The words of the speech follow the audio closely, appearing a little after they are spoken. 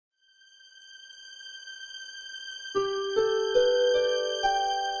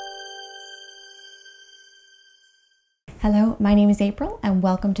Hello, my name is April and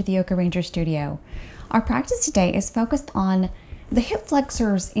welcome to the Yoga Ranger Studio. Our practice today is focused on the hip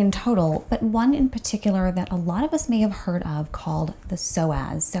flexors in total, but one in particular that a lot of us may have heard of called the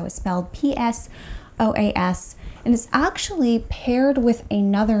psoas. So it's spelled P-S-O-A-S, and it's actually paired with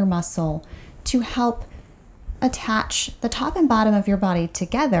another muscle to help attach the top and bottom of your body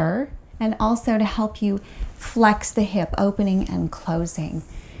together and also to help you flex the hip, opening and closing.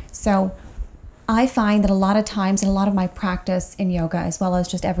 So I find that a lot of times in a lot of my practice in yoga, as well as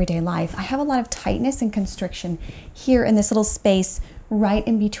just everyday life, I have a lot of tightness and constriction here in this little space right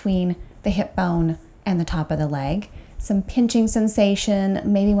in between the hip bone and the top of the leg. Some pinching sensation,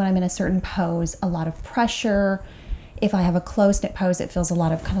 maybe when I'm in a certain pose, a lot of pressure. If I have a closed knit pose, it feels a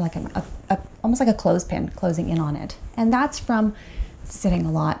lot of kind of like almost like a clothespin closing in on it. And that's from sitting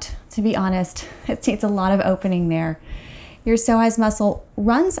a lot. To be honest, it's a lot of opening there. Your psoas muscle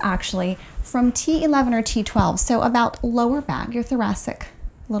runs actually from T11 or T12, so about lower back, your thoracic,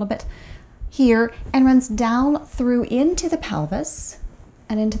 a little bit here, and runs down through into the pelvis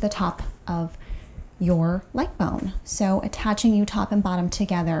and into the top of your leg bone. So attaching you top and bottom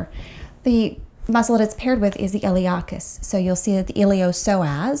together. The muscle that it's paired with is the iliacus. So you'll see that the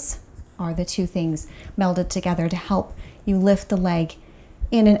iliopsoas are the two things melded together to help you lift the leg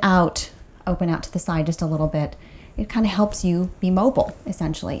in and out, open out to the side just a little bit. It kind of helps you be mobile,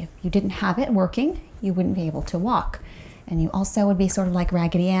 essentially. If you didn't have it working, you wouldn't be able to walk. And you also would be sort of like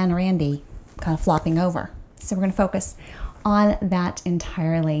Raggedy Ann or Andy, kind of flopping over. So we're going to focus on that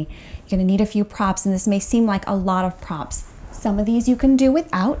entirely. You're going to need a few props, and this may seem like a lot of props. Some of these you can do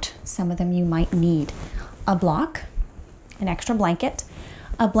without, some of them you might need. A block, an extra blanket,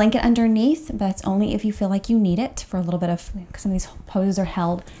 a blanket underneath, but that's only if you feel like you need it for a little bit of, because some of these poses are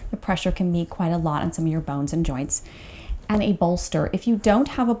held, the pressure can be quite a lot on some of your bones and joints. And a bolster. If you don't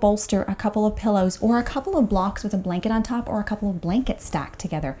have a bolster, a couple of pillows or a couple of blocks with a blanket on top or a couple of blankets stacked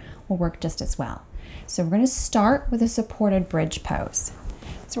together will work just as well. So we're going to start with a supported bridge pose.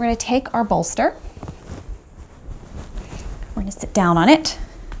 So we're going to take our bolster. We're going to sit down on it,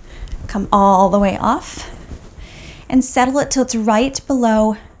 come all the way off, and settle it till it's right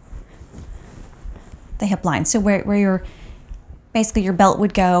below the hip line. So where your, basically your belt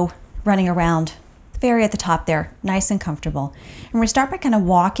would go running around, very at the top there, nice and comfortable. And we're gonna start by kind of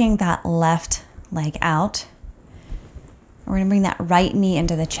walking that left leg out. We're gonna bring that right knee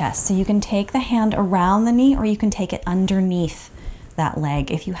into the chest. So you can take the hand around the knee or you can take it underneath that leg.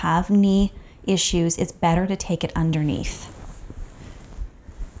 If you have knee issues, it's better to take it underneath.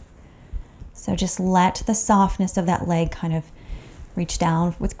 So just let the softness of that leg kind of reach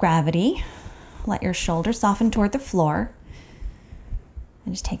down with gravity. Let your shoulders soften toward the floor.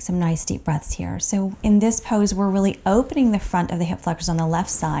 And just take some nice deep breaths here. So in this pose, we're really opening the front of the hip flexors on the left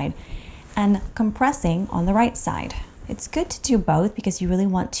side and compressing on the right side. It's good to do both because you really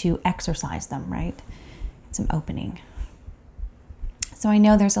want to exercise them, right? Some opening. So I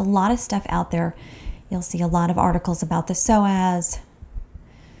know there's a lot of stuff out there. You'll see a lot of articles about the psoas.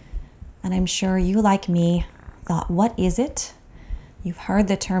 And I'm sure you, like me, thought, what is it? You've heard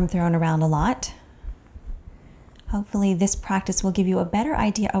the term thrown around a lot. Hopefully this practice will give you a better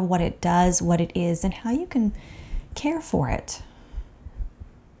idea of what it does, what it is, and how you can care for it.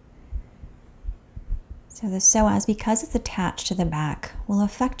 So the psoas, because it's attached to the back, will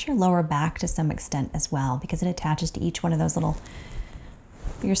affect your lower back to some extent as well, because it attaches to each one of those little,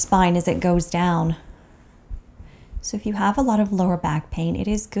 your spine as it goes down. So if you have a lot of lower back pain, it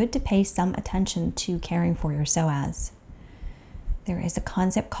is good to pay some attention to caring for your psoas. There is a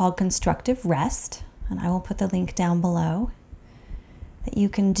concept called constructive rest, and I will put the link down below, that you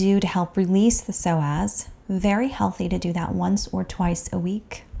can do to help release the psoas. Very healthy to do that once or twice a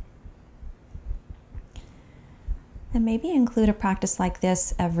week. And maybe include a practice like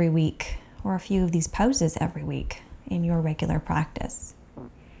this every week, or a few of these poses every week in your regular practice.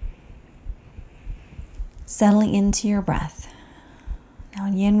 Settling into your breath. Now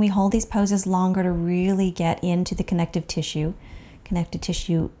in Yin, we hold these poses longer to really get into the connective tissue. Connective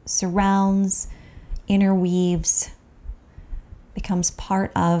tissue surrounds, interweaves, becomes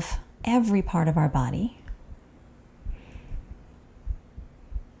part of every part of our body.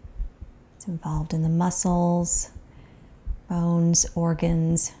 It's involved in the muscles, bones,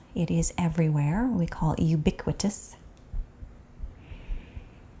 organs. It is everywhere. We call it ubiquitous.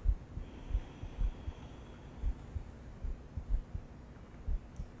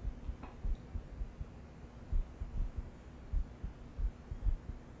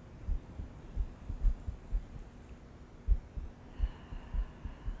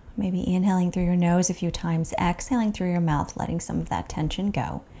 Maybe inhaling through your nose a few times, exhaling through your mouth, letting some of that tension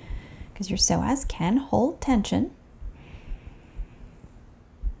go. Because your psoas can hold tension.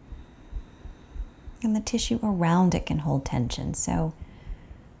 And the tissue around it can hold tension. So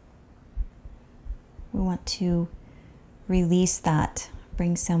we want to release that,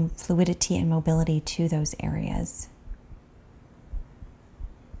 bring some fluidity and mobility to those areas.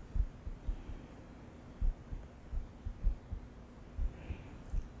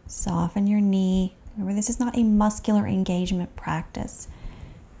 Soften your knee. Remember, this is not a muscular engagement practice.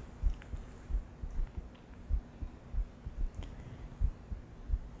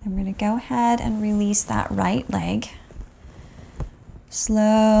 And we're going to go ahead and release that right leg.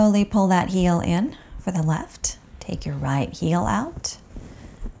 Slowly pull that heel in for the left. Take your right heel out.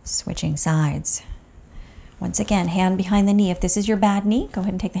 Switching sides. Once again, hand behind the knee. If this is your bad knee, go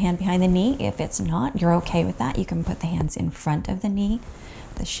ahead and take the hand behind the knee. If it's not, you're okay with that. You can put the hands in front of the knee,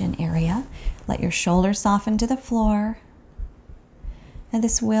 the shin area. Let your shoulders soften to the floor. And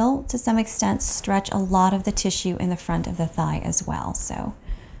this will, to some extent, stretch a lot of the tissue in the front of the thigh as well. So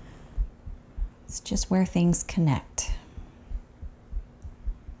it's just where things connect.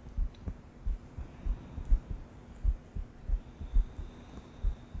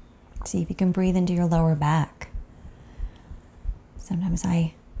 See if you can breathe into your lower back. Sometimes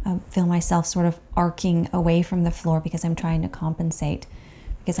I feel myself sort of arcing away from the floor because I'm trying to compensate,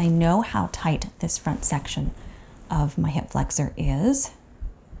 because I know how tight this front section of my hip flexor is.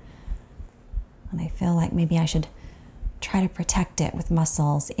 And I feel like maybe I should try to protect it with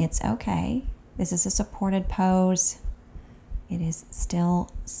muscles. It's okay. This is a supported pose. It is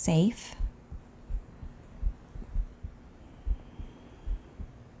still safe.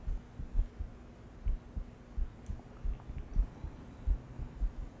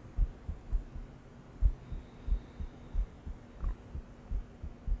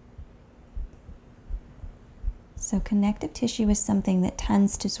 So connective tissue is something that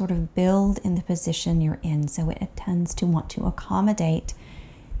tends to sort of build in the position you're in. So it tends to want to accommodate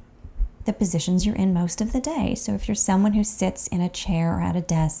the positions you're in most of the day. So if you're someone who sits in a chair or at a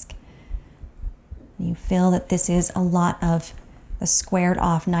desk, you feel that this is a lot of a squared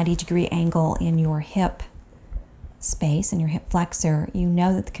off 90-degree angle in your hip space and your hip flexor, you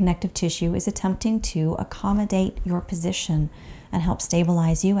know that the connective tissue is attempting to accommodate your position and help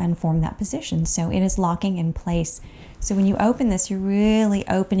stabilize you and form that position. So it is locking in place. So when you open this, you're really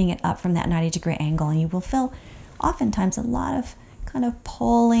opening it up from that 90-degree angle, and you will feel oftentimes a lot of kind of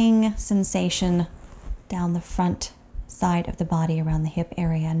pulling sensation down the front side of the body around the hip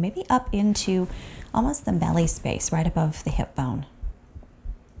area, and maybe up into almost the belly space right above the hip bone.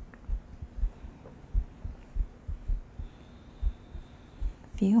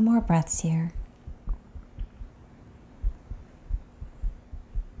 A few more breaths here.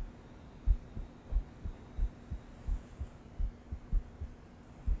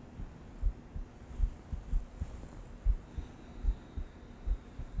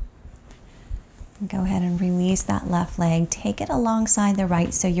 Go ahead and release that left leg. Take it alongside the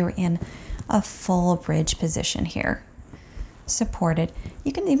right so you're in a full bridge position here. Supported.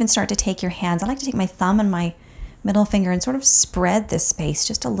 You can even start to take your hands. I like to take my thumb and my middle finger and sort of spread this space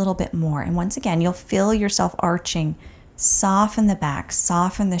just a little bit more. And once again, you'll feel yourself arching. Soften the back,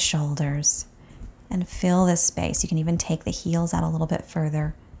 soften the shoulders, and fill this space. You can even take the heels out a little bit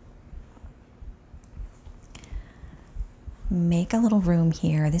further. Make a little room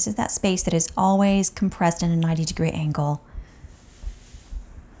here. This is that space that is always compressed in a 90-degree angle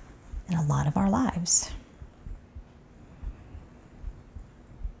in a lot of our lives.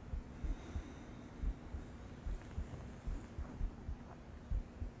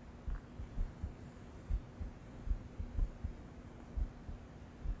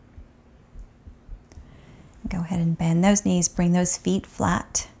 Go ahead and bend those knees, bring those feet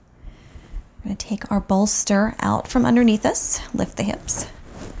flat. We're going to take our bolster out from underneath us, lift the hips.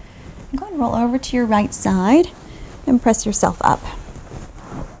 And go ahead and roll over to your right side and press yourself up.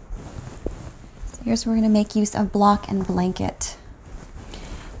 So here's where we're going to make use of block and blanket.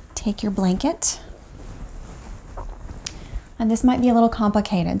 Take your blanket. And this might be a little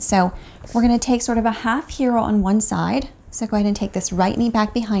complicated. So we're going to take sort of a half hero on one side. So go ahead and take this right knee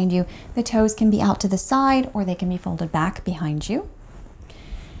back behind you. The toes can be out to the side or they can be folded back behind you.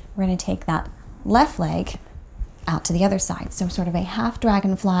 We're going to take that left leg out to the other side. So sort of a half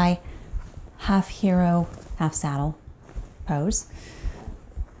dragonfly, half hero, half saddle pose.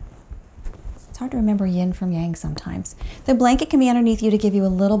 It's hard to remember yin from yang sometimes. The blanket can be underneath you to give you a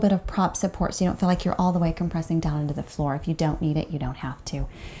little bit of prop support so you don't feel like you're all the way compressing down into the floor. If you don't need it, you don't have to.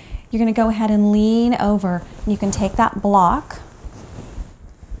 You're going to go ahead and lean over. You can take that block,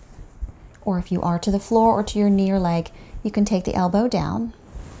 or if you are to the floor or to your knee or leg, you can take the elbow down.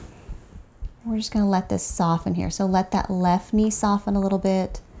 We're just going to let this soften here. So let that left knee soften a little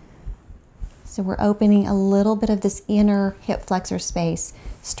bit. So we're opening a little bit of this inner hip flexor space,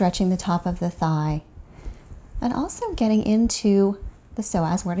 stretching the top of the thigh, and also getting into the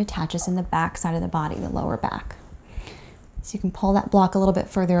psoas where it attaches in the back side of the body, the lower back. So you can pull that block a little bit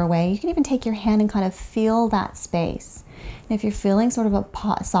further away. You can even take your hand and kind of feel that space. And if you're feeling sort of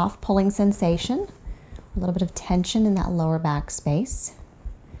a soft pulling sensation, a little bit of tension in that lower back space,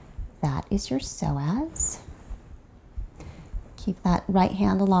 that is your psoas. Keep that right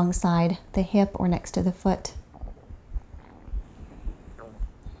hand alongside the hip or next to the foot.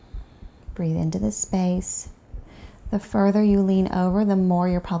 Breathe into the space. The further you lean over, the more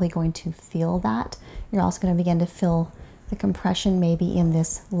you're probably going to feel that. You're also going to begin to feel the compression maybe in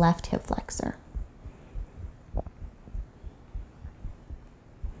this left hip flexor.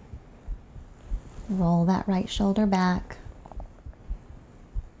 Roll that right shoulder back.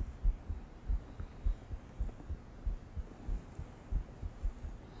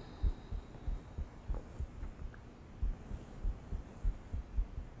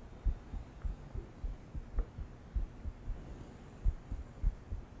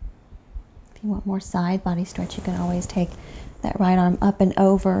 If you want more side body stretch, you can always take that right arm up and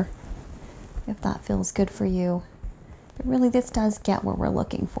over if that feels good for you. But really this does get what we're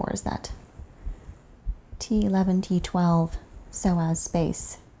looking for, is that T11, T12 psoas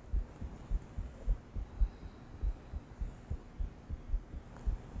space.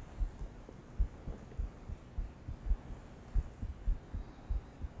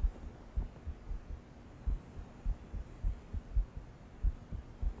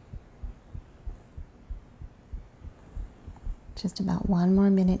 Just about one more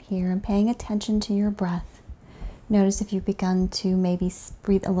minute here, and paying attention to your breath. Notice if you've begun to maybe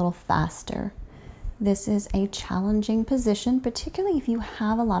breathe a little faster. This is a challenging position, particularly if you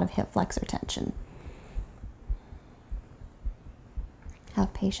have a lot of hip flexor tension.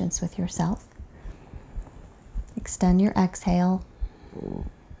 Have patience with yourself. Extend your exhale.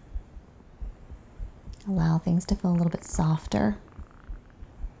 Allow things to feel a little bit softer.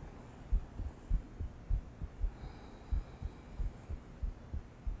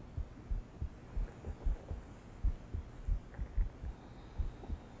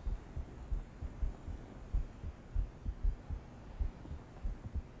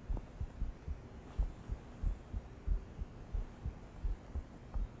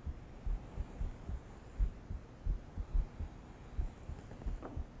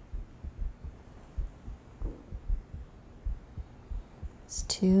 Just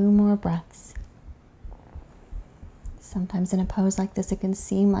 2 more breaths. Sometimes in a pose like this, it can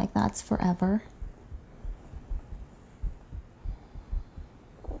seem like that's forever.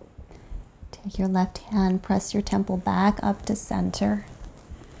 Take your left hand, press your temple back up to center.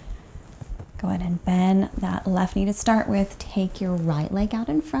 Go ahead and bend that left knee to start with. Take your right leg out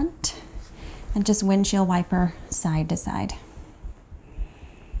in front and just windshield wiper side to side.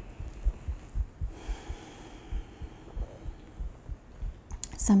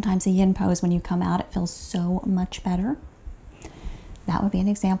 Sometimes a yin pose, when you come out, it feels so much better. That would be an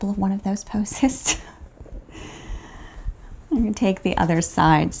example of one of those poses. I'm going to take the other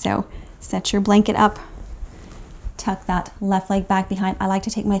side. So set your blanket up, tuck that left leg back behind. I like to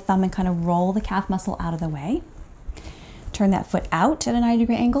take my thumb and kind of roll the calf muscle out of the way. Turn that foot out at a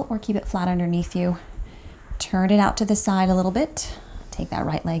 90-degree angle or keep it flat underneath you. Turn it out to the side a little bit. Take that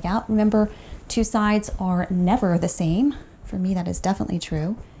right leg out. Remember, 2 sides are never the same. For me, that is definitely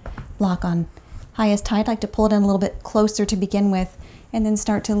true. Block on highest height. I like to pull it in a little bit closer to begin with, and then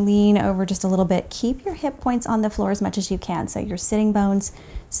start to lean over just a little bit. Keep your hip points on the floor as much as you can, so your sitting bones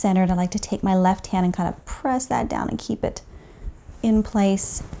centered. I like to take my left hand and kind of press that down and keep it in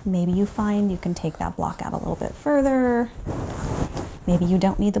place. Maybe you find you can take that block out a little bit further. Maybe you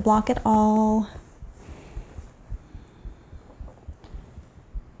don't need the block at all.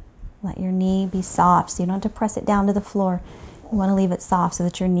 Let your knee be soft, so you don't have to press it down to the floor. You want to leave it soft so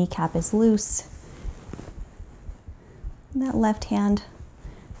that your kneecap is loose. And that left hand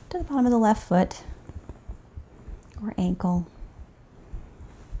to the bottom of the left foot or ankle.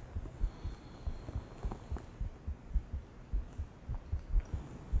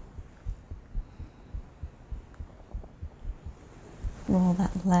 Roll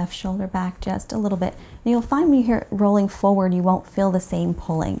that left shoulder back just a little bit. And you'll find when you hear it rolling forward, you won't feel the same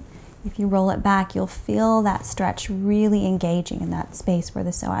pulling. If you roll it back, you'll feel that stretch really engaging in that space where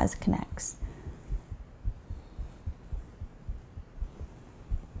the psoas connects.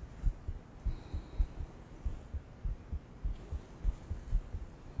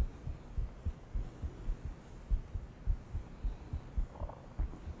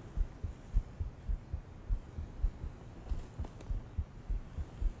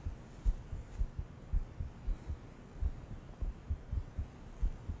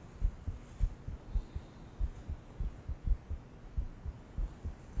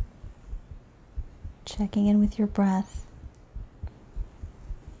 Checking in with your breath.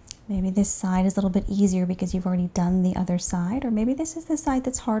 Maybe this side is a little bit easier because you've already done the other side, or maybe this is the side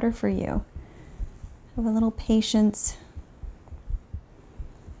that's harder for you. Have a little patience.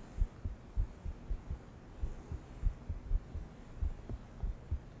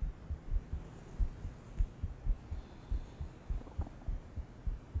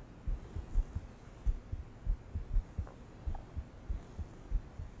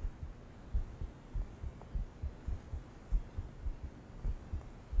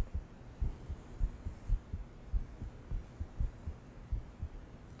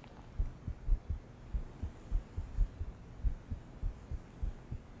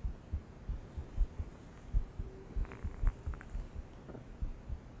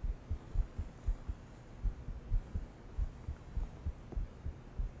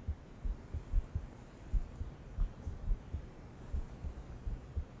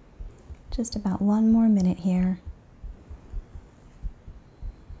 Just about one more minute here.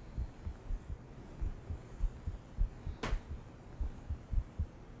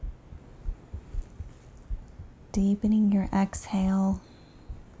 Deepening your exhale.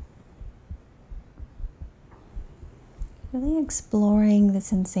 Really exploring the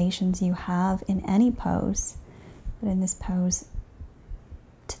sensations you have in any pose, but in this pose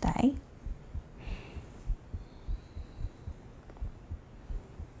today.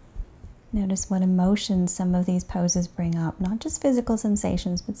 Notice what emotions some of these poses bring up, not just physical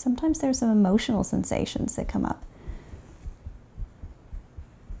sensations, but sometimes there's some emotional sensations that come up.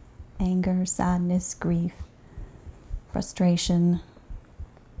 Anger, sadness, grief, frustration.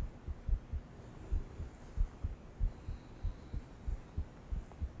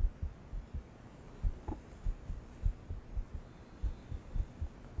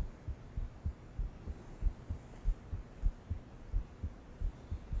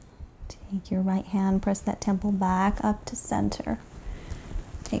 Take your right hand, press that temple back up to center.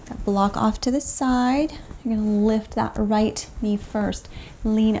 Take that block off to the side. You're going to lift that right knee first.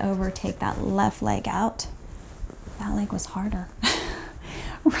 Lean over, take that left leg out. That leg was harder.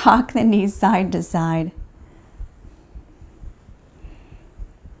 Rock the knees side to side.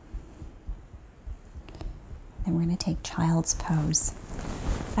 Then we're going to take child's pose.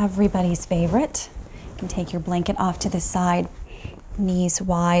 Everybody's favorite. You can take your blanket off to the side, knees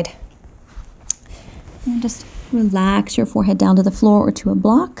wide. And just relax your forehead down to the floor or to a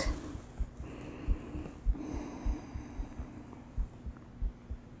block.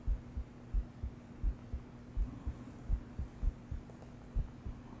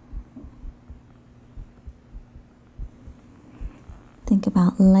 Think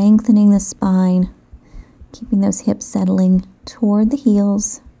about lengthening the spine, keeping those hips settling toward the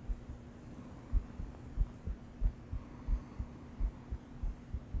heels.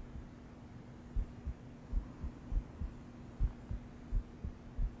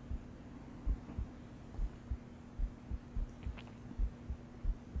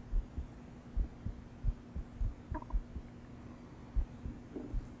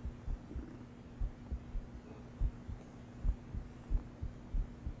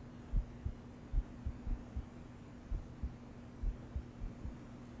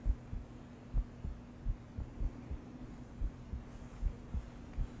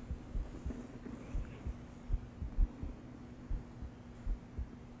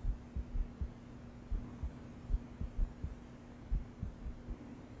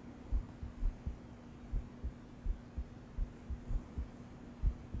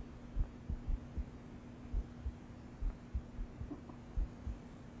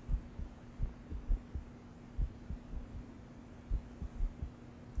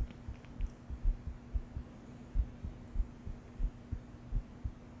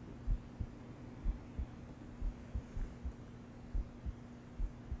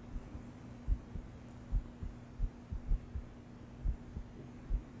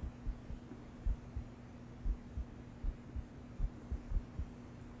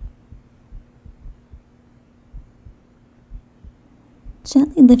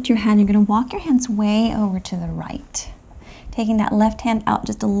 Gently lift your hand. You're going to walk your hands way over to the right. Taking that left hand out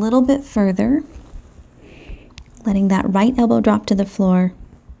just a little bit further. Letting that right elbow drop to the floor.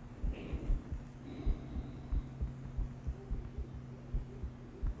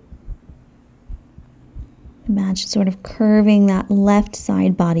 Imagine sort of curving that left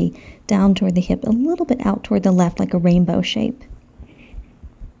side body down toward the hip, a little bit out toward the left like a rainbow shape.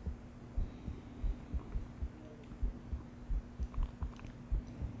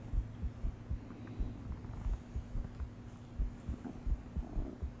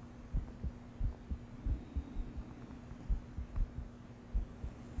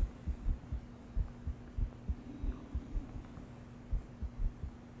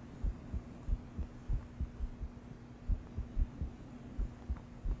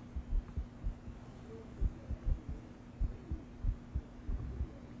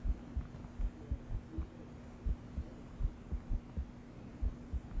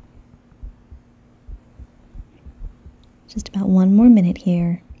 Just about one more minute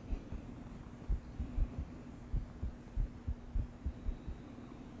here.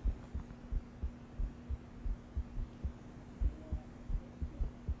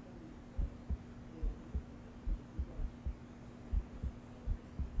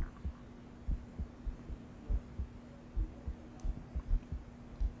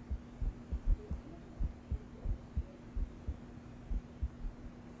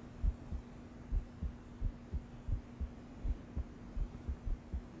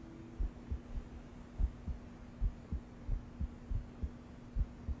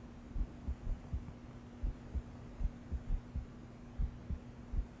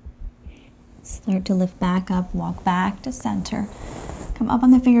 Start to lift back up, walk back to center. Come up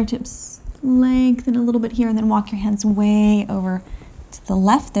on the fingertips, lengthen a little bit here, and then walk your hands way over to the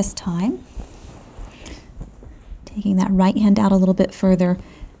left this time. Taking that right hand out a little bit further,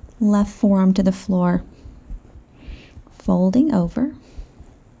 left forearm to the floor. Folding over.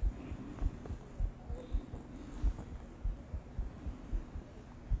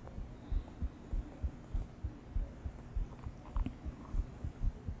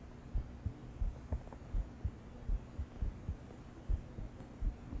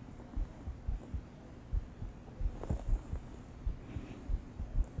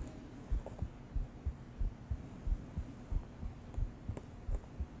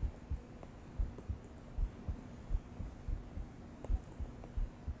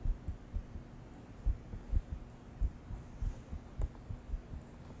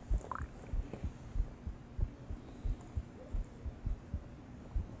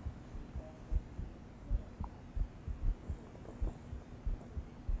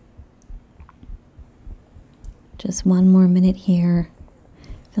 Just one more minute here.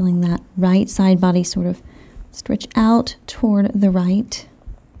 Feeling that right side body sort of stretch out toward the right.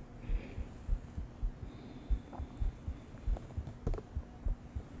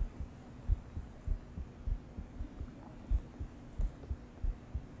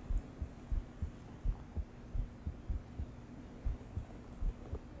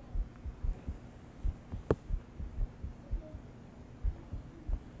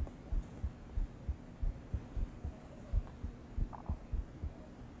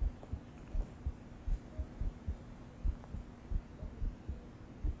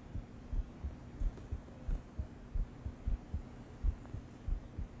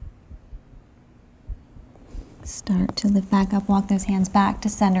 Start to lift back up, walk those hands back to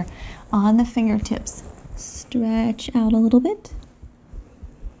center on the fingertips. Stretch out a little bit.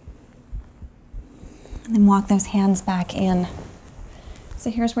 And then walk those hands back in. So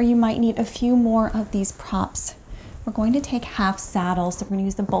here's where you might need a few more of these props. We're going to take half saddles, so we're going to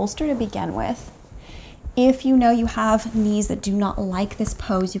use the bolster to begin with. If you know you have knees that do not like this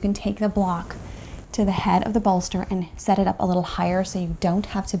pose, you can take the block to the head of the bolster and set it up a little higher so you don't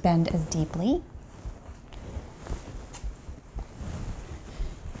have to bend as deeply.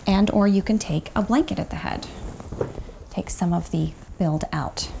 And or you can take a blanket at the head. Take some of the build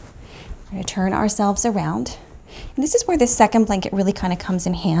out. We're going to turn ourselves around. And this is where this second blanket really kind of comes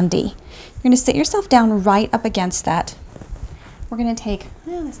in handy. You're going to sit yourself down right up against that. We're going to take,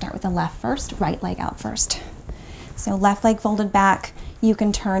 let's start with the left first, right leg out first. So left leg folded back. You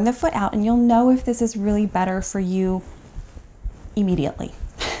can turn the foot out and you'll know if this is really better for you immediately.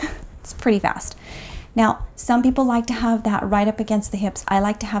 It's pretty fast. Now, some people like to have that right up against the hips. I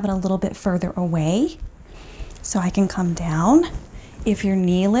like to have it a little bit further away so I can come down. If your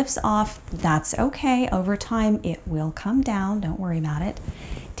knee lifts off, that's okay. Over time, it will come down. Don't worry about it.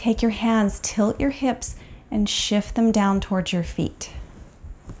 Take your hands, tilt your hips, and shift them down towards your feet.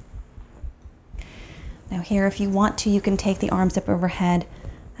 Now here, if you want to, you can take the arms up overhead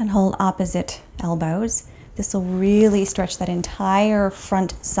and hold opposite elbows. This will really stretch that entire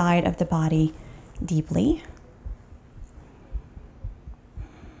front side of the body deeply.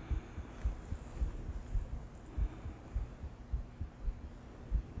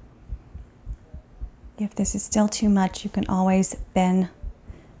 If this is still too much, you can always bend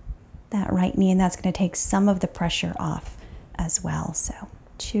that right knee, and that's going to take some of the pressure off as well. So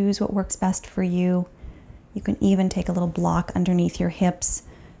choose what works best for you. You can even take a little block underneath your hips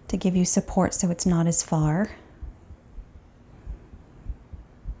to give you support so it's not as far.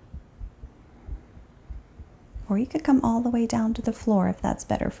 Or you could come all the way down to the floor if that's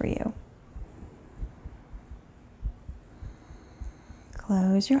better for you.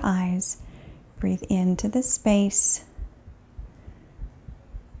 Close your eyes. Breathe into the space.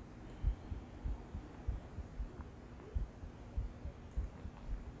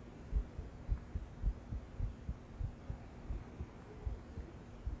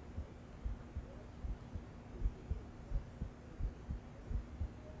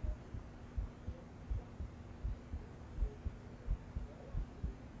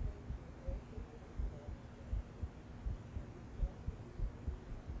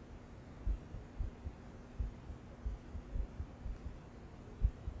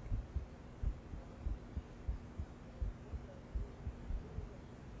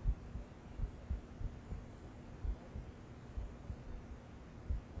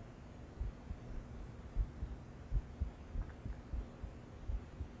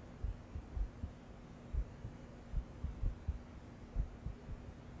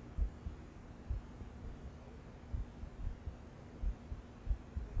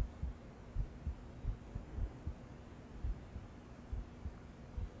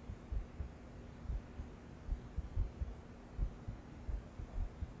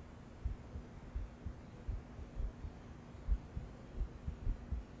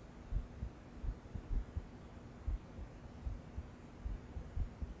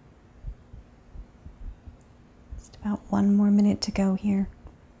 About 1 more minute to go here.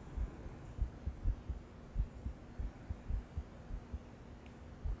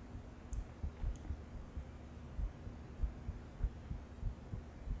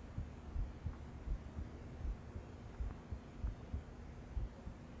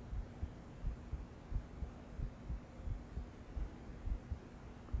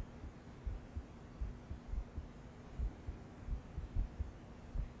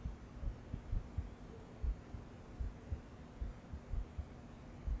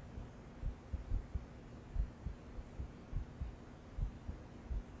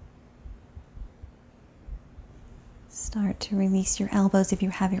 Start to release your elbows if you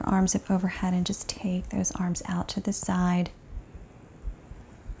have your arms up overhead, and just take those arms out to the side.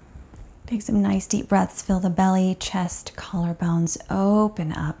 Take some nice deep breaths. Feel the belly, chest, collarbones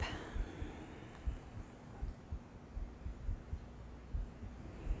open up.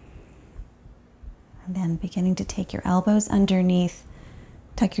 And then beginning to take your elbows underneath.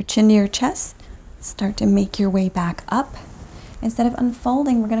 Tuck your chin to your chest. Start to make your way back up. Instead of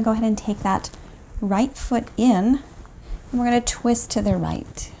unfolding, we're going to go ahead and take that right foot in, and we're going to twist to the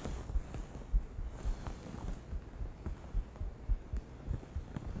right.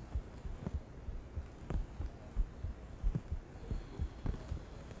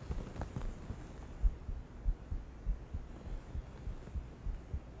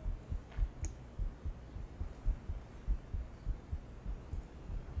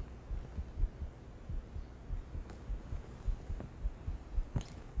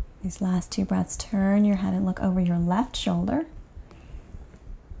 These last 2 breaths, turn your head and look over your left shoulder.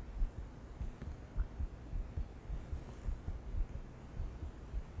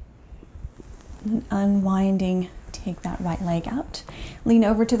 And unwinding, take that right leg out. Lean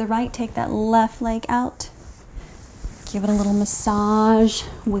over to the right, take that left leg out. Give it a little massage,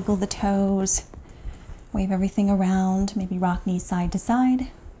 wiggle the toes, wave everything around, maybe rock knees side to side.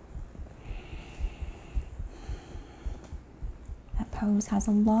 Pose has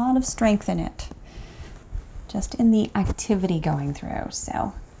a lot of strength in it, just in the activity going through.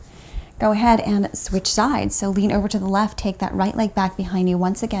 So go ahead and switch sides. So lean over to the left, take that right leg back behind you.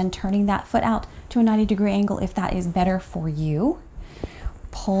 Once again, turning that foot out to a 90-degree angle if that is better for you.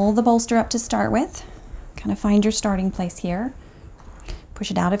 Pull the bolster up to start with. Kind of find your starting place here. Push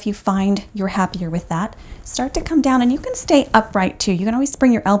it out if you find you're happier with that. Start to come down, and you can stay upright too. You can always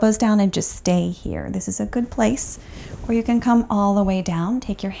bring your elbows down and just stay here. This is a good place. Or you can come all the way down.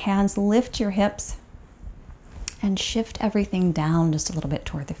 Take your hands, lift your hips, and shift everything down just a little bit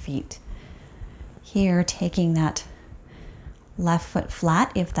toward the feet. Here, taking that left foot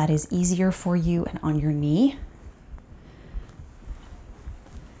flat if that is easier for you and on your knee.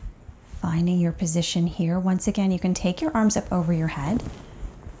 Finding your position here. Once again, you can take your arms up over your head.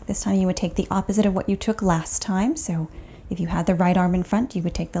 This time you would take the opposite of what you took last time. So if you had the right arm in front, you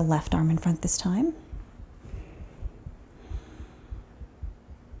would take the left arm in front this time.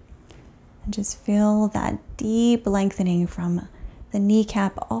 And just feel that deep lengthening from the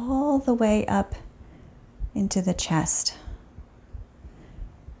kneecap all the way up into the chest.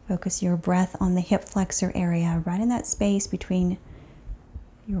 Focus your breath on the hip flexor area, right in that space between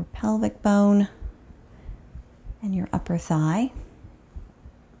your pelvic bone and your upper thigh.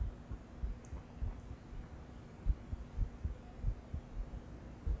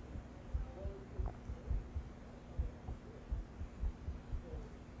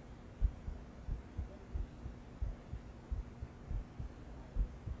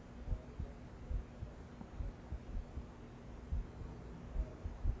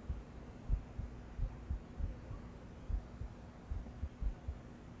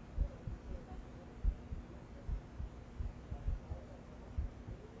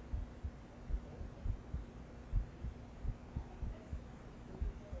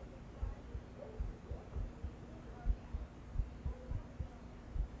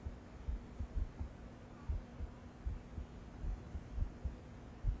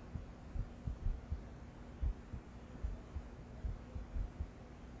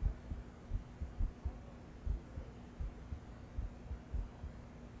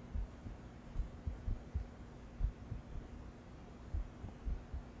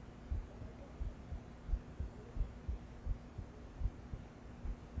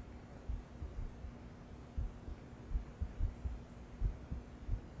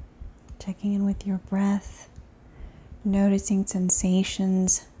 Checking in with your breath, noticing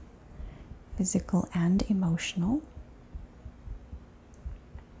sensations, physical and emotional.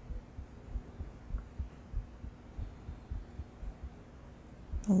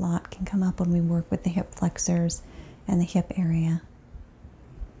 A lot can come up when we work with the hip flexors and the hip area.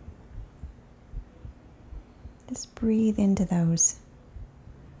 Just breathe into those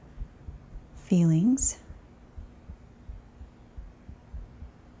feelings.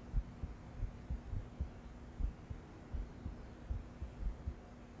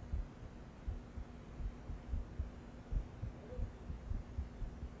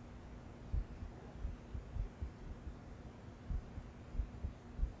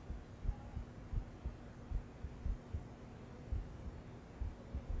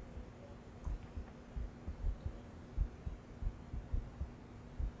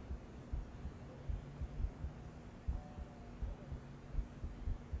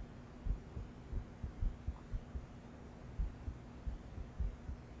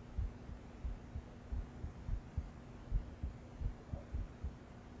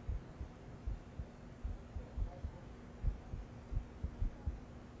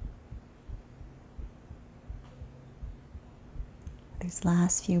 These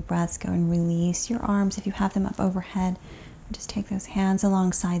last few breaths, go and release your arms if you have them up overhead. Just take those hands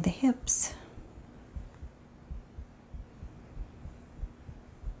alongside the hips.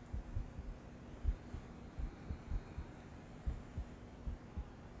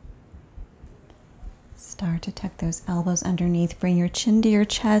 Start to tuck those elbows underneath. Bring your chin to your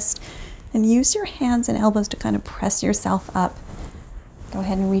chest and use your hands and elbows to kind of press yourself up. Go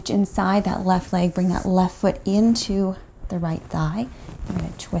ahead and reach inside that left leg. Bring that left foot into the right thigh. I'm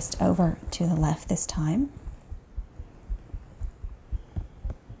going to twist over to the left this time.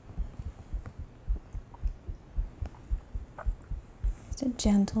 Just a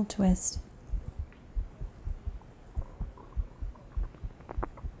gentle twist.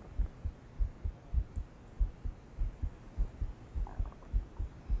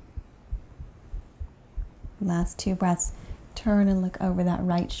 Last two breaths. Turn and look over that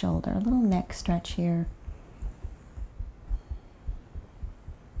right shoulder. A little neck stretch here.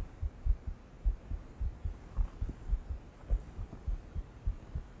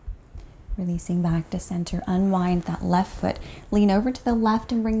 Releasing back to center. Unwind that left foot. Lean over to the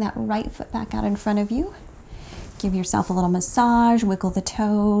left and bring that right foot back out in front of you. Give yourself a little massage. Wiggle the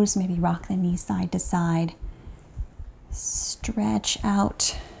toes. Maybe rock the knees side to side. Stretch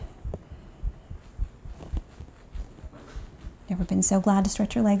out. Never been so glad to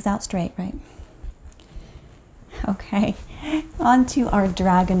stretch your legs out straight, right? Okay, on to our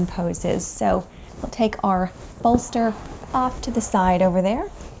dragon poses. So we'll take our bolster off to the side over there.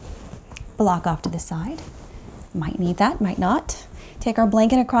 Block off to the side. Might need that, might not. Take our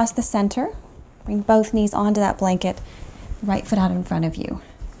blanket across the center. Bring both knees onto that blanket. Right foot out in front of you.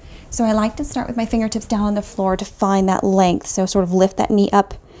 So I like to start with my fingertips down on the floor to find that length. So sort of lift that knee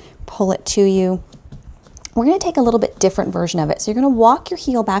up, pull it to you. We're going to take a little bit different version of it. So you're going to walk your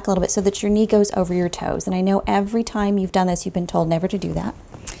heel back a little bit so that your knee goes over your toes. And I know every time you've done this, you've been told never to do that.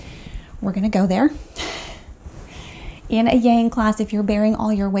 We're going to go there. In a yang class, if you're bearing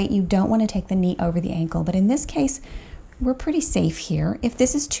all your weight, you don't want to take the knee over the ankle. But in this case, we're pretty safe here. If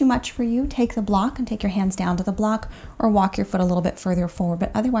this is too much for you, take the block and take your hands down to the block or walk your foot a little bit further forward.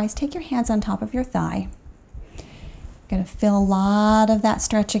 But otherwise, take your hands on top of your thigh. You're going to feel a lot of that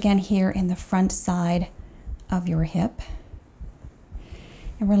stretch again here in the front side of your hip.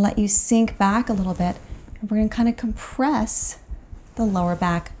 And we're going to let you sink back a little bit. And we're going to kind of compress the lower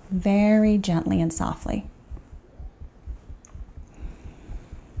back very gently and softly.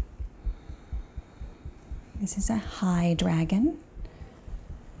 This is a high dragon.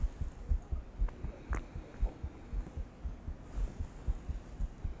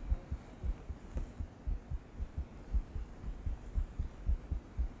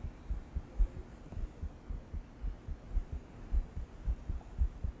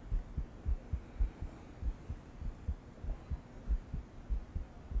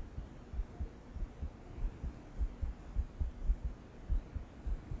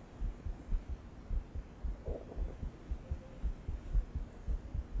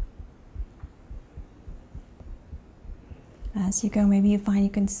 As you go, maybe you find you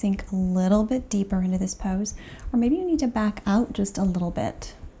can sink a little bit deeper into this pose, or maybe you need to back out just a little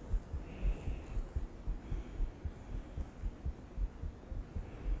bit.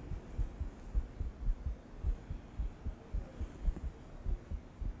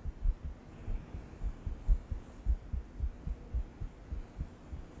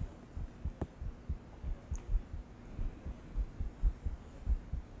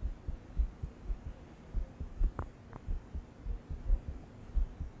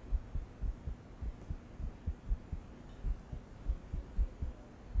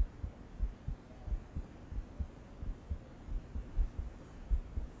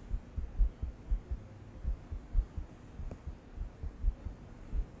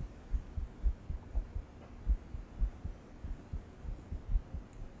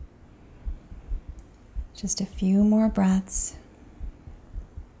 Just a few more breaths.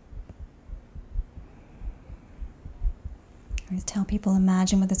 I always tell people,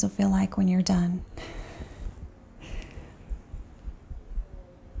 imagine what this will feel like when you're done.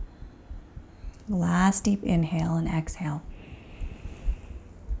 Last deep inhale and exhale.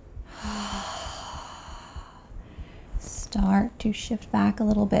 Start to shift back a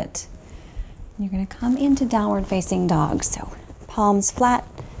little bit. You're going to come into downward facing dog. So palms flat,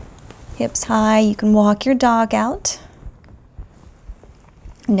 hips high. You can walk your dog out.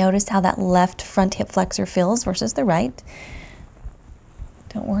 Notice how that left front hip flexor feels versus the right.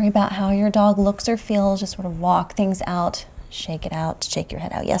 Don't worry about how your dog looks or feels. Just sort of walk things out. Shake it out. Shake your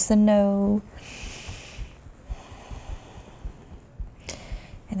head out. Yes and no.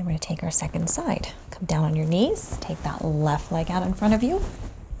 And then we're going to take our second side. Come down on your knees. Take that left leg out in front of you.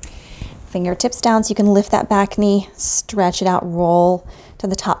 Fingertips down so you can lift that back knee. Stretch it out. Roll to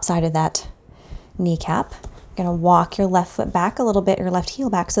the top side of that kneecap. You're going to walk your left foot back a little bit, your left heel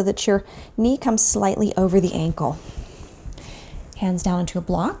back, so that your knee comes slightly over the ankle. Hands down into a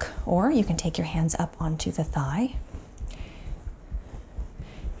block, or you can take your hands up onto the thigh.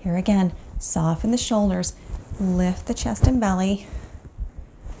 Here again, soften the shoulders, lift the chest and belly,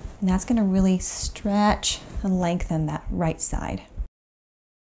 and that's going to really stretch and lengthen that right side.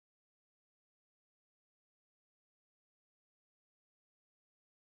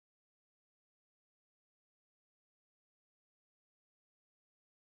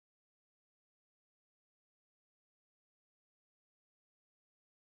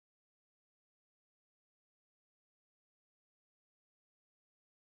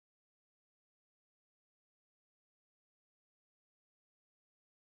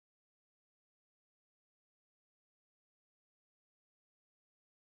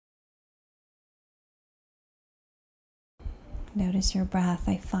 Notice your breath.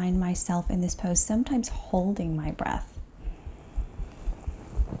 I find myself in this pose sometimes holding my breath.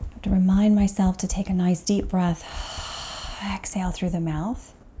 I have to remind myself to take a nice deep breath. Exhale through the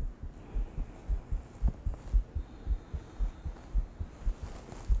mouth.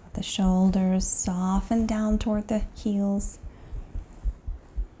 Let the shoulders soften down toward the heels.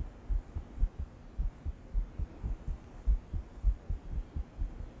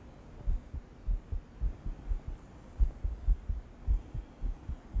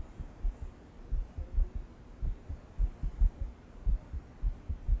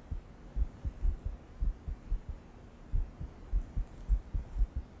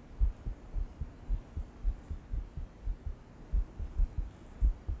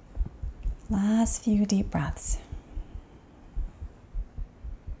 Last few deep breaths.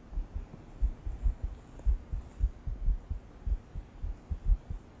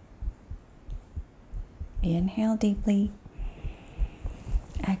 Inhale deeply.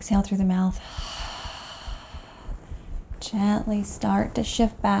 Exhale through the mouth. Gently start to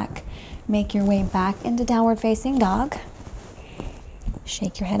shift back. Make your way back into downward facing dog.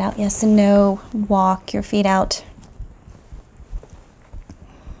 Shake your head out, yes and no. Walk your feet out.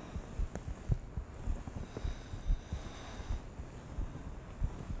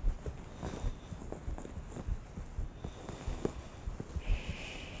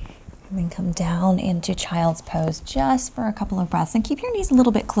 And then come down into child's pose just for a couple of breaths. And keep your knees a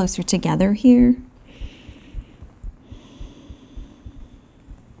little bit closer together here.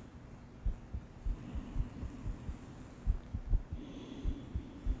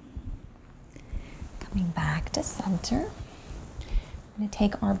 Coming back to center. I'm going to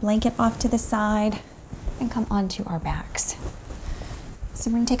take our blanket off to the side and come onto our backs. So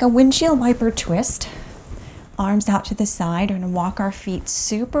we're going to take a windshield wiper twist. Arms out to the side. We're going to walk our feet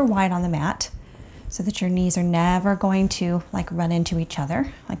super wide on the mat so that your knees are never going to run into each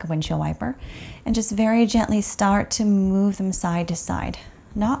other like a windshield wiper. And just very gently start to move them side to side.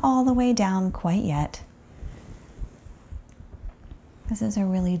 Not all the way down quite yet. This is a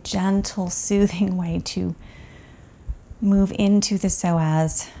really gentle, soothing way to move into the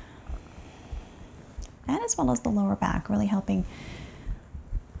psoas, and as well as the lower back, really helping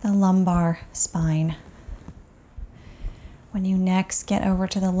the lumbar spine. When you next get over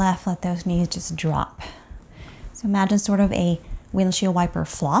to the left, let those knees just drop. So imagine sort of a windshield wiper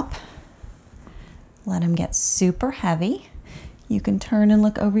flop. Let them get super heavy. You can turn and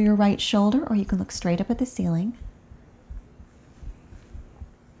look over your right shoulder, or you can look straight up at the ceiling.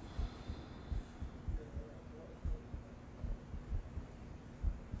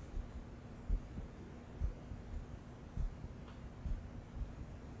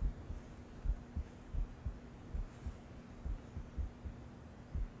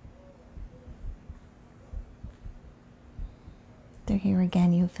 So here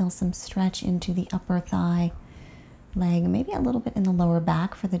again, you feel some stretch into the upper thigh, leg, maybe a little bit in the lower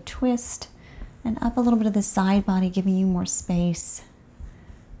back for the twist, and up a little bit of the side body, giving you more space.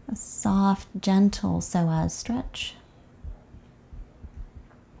 A soft, gentle psoas stretch.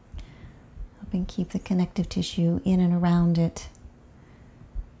 Helping keep the connective tissue in and around it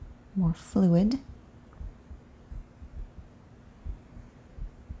more fluid.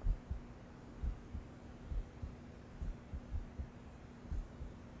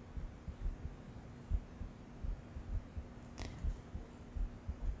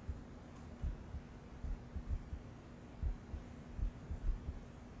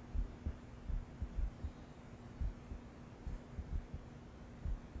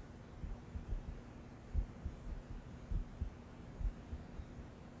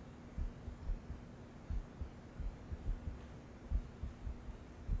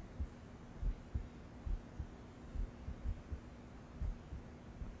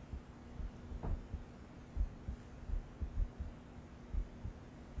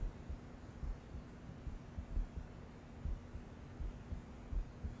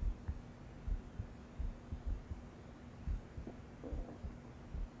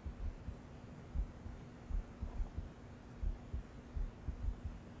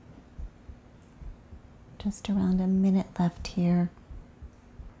 Just around a minute left here.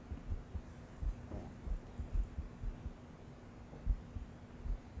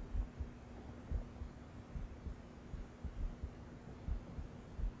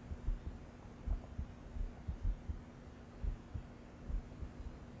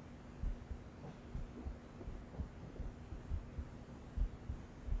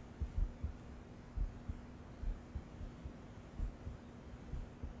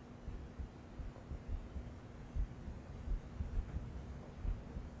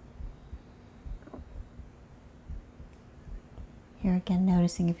 Here again,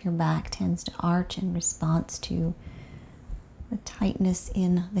 noticing if your back tends to arch in response to the tightness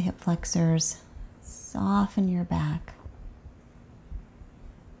in the hip flexors. Soften your back.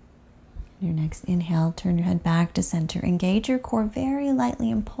 Your next inhale, turn your head back to center. Engage your core very lightly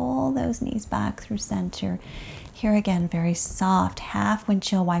and pull those knees back through center. Here again, very soft half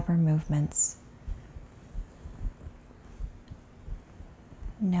windshield wiper movements.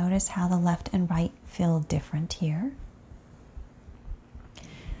 Notice how the left and right feel different here.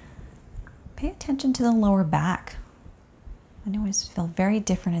 Pay attention to the lower back. I always feel very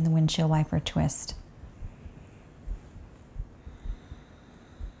different in the windshield wiper twist.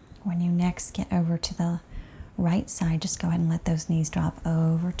 When you next get over to the right side, just go ahead and let those knees drop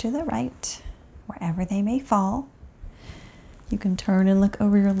over to the right, wherever they may fall. You can turn and look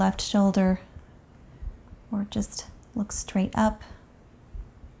over your left shoulder, or just look straight up.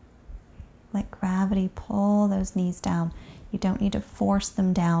 Let gravity pull those knees down. You don't need to force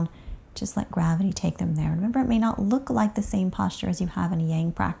them down. Just let gravity take them there. Remember, it may not look like the same posture as you have in a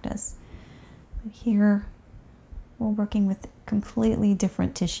yang practice. But here, we're working with completely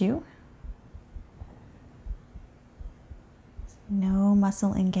different tissue. No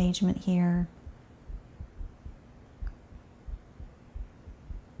muscle engagement here.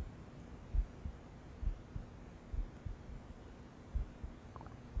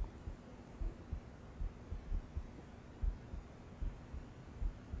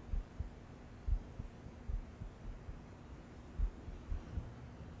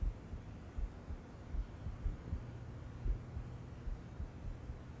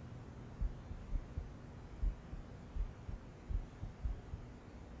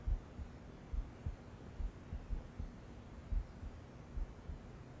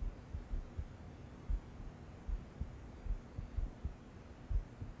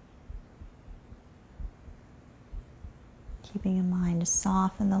 Keeping in mind to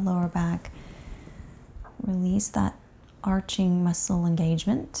soften the lower back. Release that arching muscle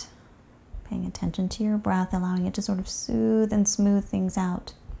engagement. Paying attention to your breath, allowing it to sort of soothe and smooth things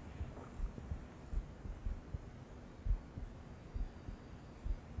out.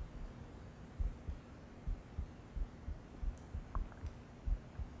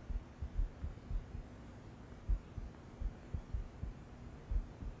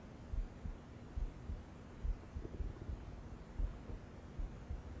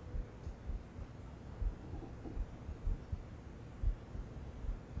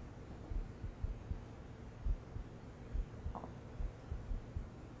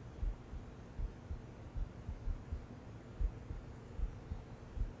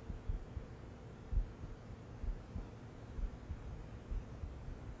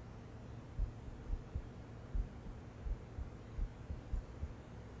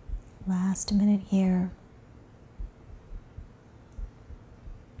 Last minute here.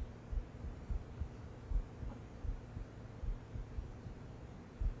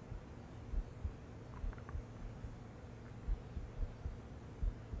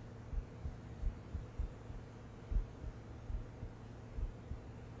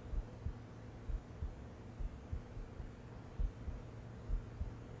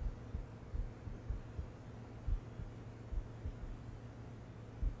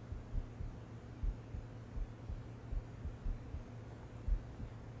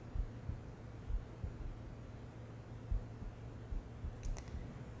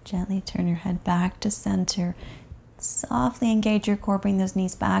 Gently turn your head back to center. Softly engage your core, bring those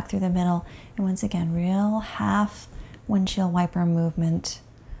knees back through the middle. And once again, real half windshield wiper movement.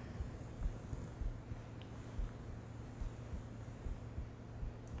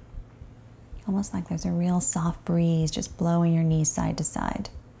 Almost like there's a real soft breeze just blowing your knees side to side.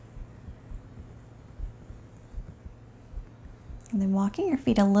 And then walking your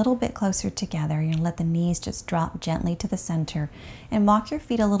feet a little bit closer together, you're going to let the knees just drop gently to the center and walk your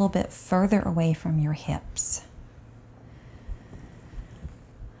feet a little bit further away from your hips.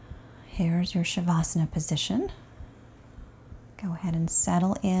 Here's your Shavasana position. Go ahead and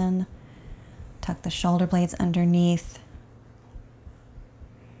settle in. Tuck the shoulder blades underneath.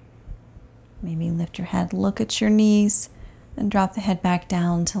 Maybe lift your head, look at your knees, and drop the head back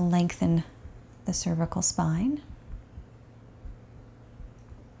down to lengthen the cervical spine.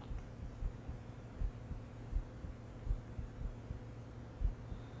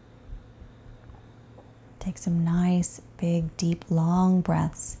 Take some nice, big, deep, long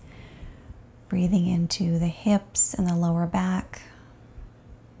breaths, breathing into the hips and the lower back,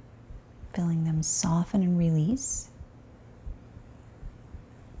 feeling them soften and release.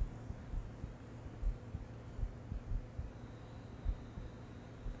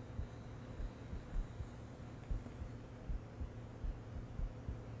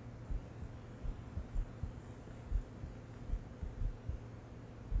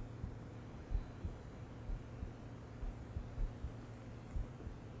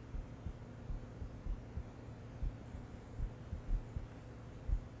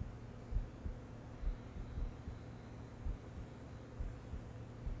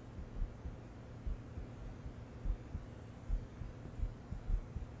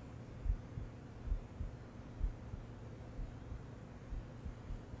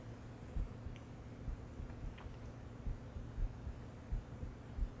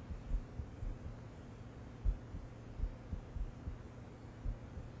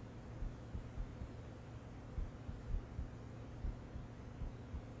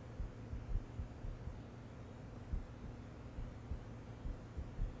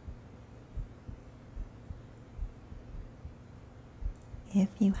 If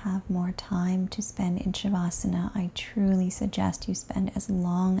you have more time to spend in Shavasana, I truly suggest you spend as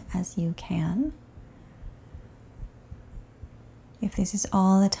long as you can. If this is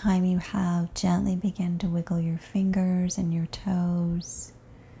all the time you have, gently begin to wiggle your fingers and your toes.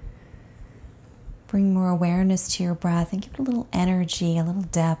 Bring more awareness to your breath and give it a little energy, a little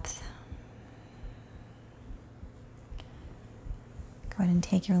depth. Go ahead and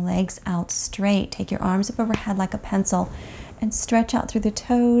take your legs out straight. Take your arms up overhead like a pencil. And stretch out through the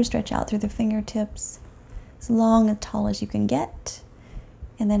toes, stretch out through the fingertips, as long and tall as you can get.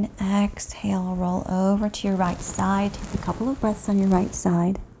 And then exhale, roll over to your right side. Take a couple of breaths on your right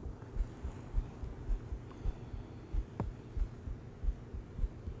side.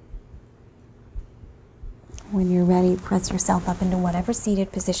 When you're ready, press yourself up into whatever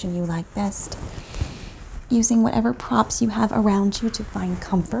seated position you like best, using whatever props you have around you to find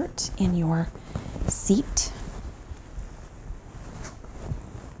comfort in your seat.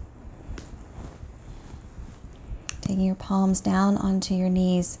 Taking your palms down onto your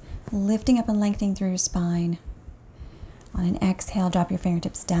knees, lifting up and lengthening through your spine. On an exhale, drop your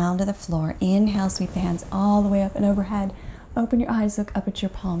fingertips down to the floor. Inhale, sweep the hands all the way up and overhead. Open your eyes, look up at your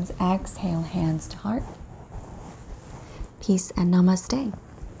palms. Exhale, hands to heart. Peace and namaste.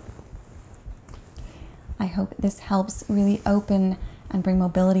 I hope this helps really open and bring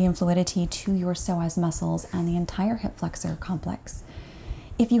mobility and fluidity to your psoas muscles and the entire hip flexor complex.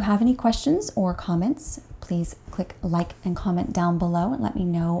 If you have any questions or comments, please click like and comment down below and let me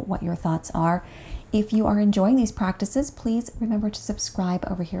know what your thoughts are. If you are enjoying these practices, please remember to subscribe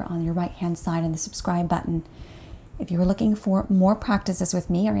over here on your right-hand side on the subscribe button. If you are looking for more practices with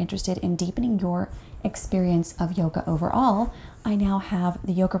me or interested in deepening your experience of yoga overall, I now have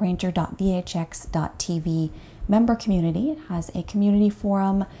the yogaranger.vhx.tv member community. It has a community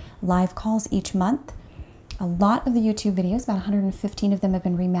forum, live calls each month. A lot of the YouTube videos, about 115 of them, have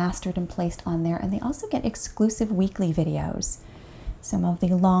been remastered and placed on there, and they also get exclusive weekly videos. Some of the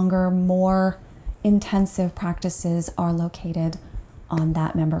longer, more intensive practices are located on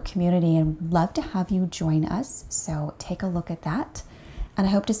that member community, and would love to have you join us, so take a look at that. And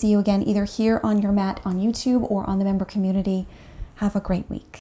I hope to see you again either here on your mat on YouTube or on the member community. Have a great week.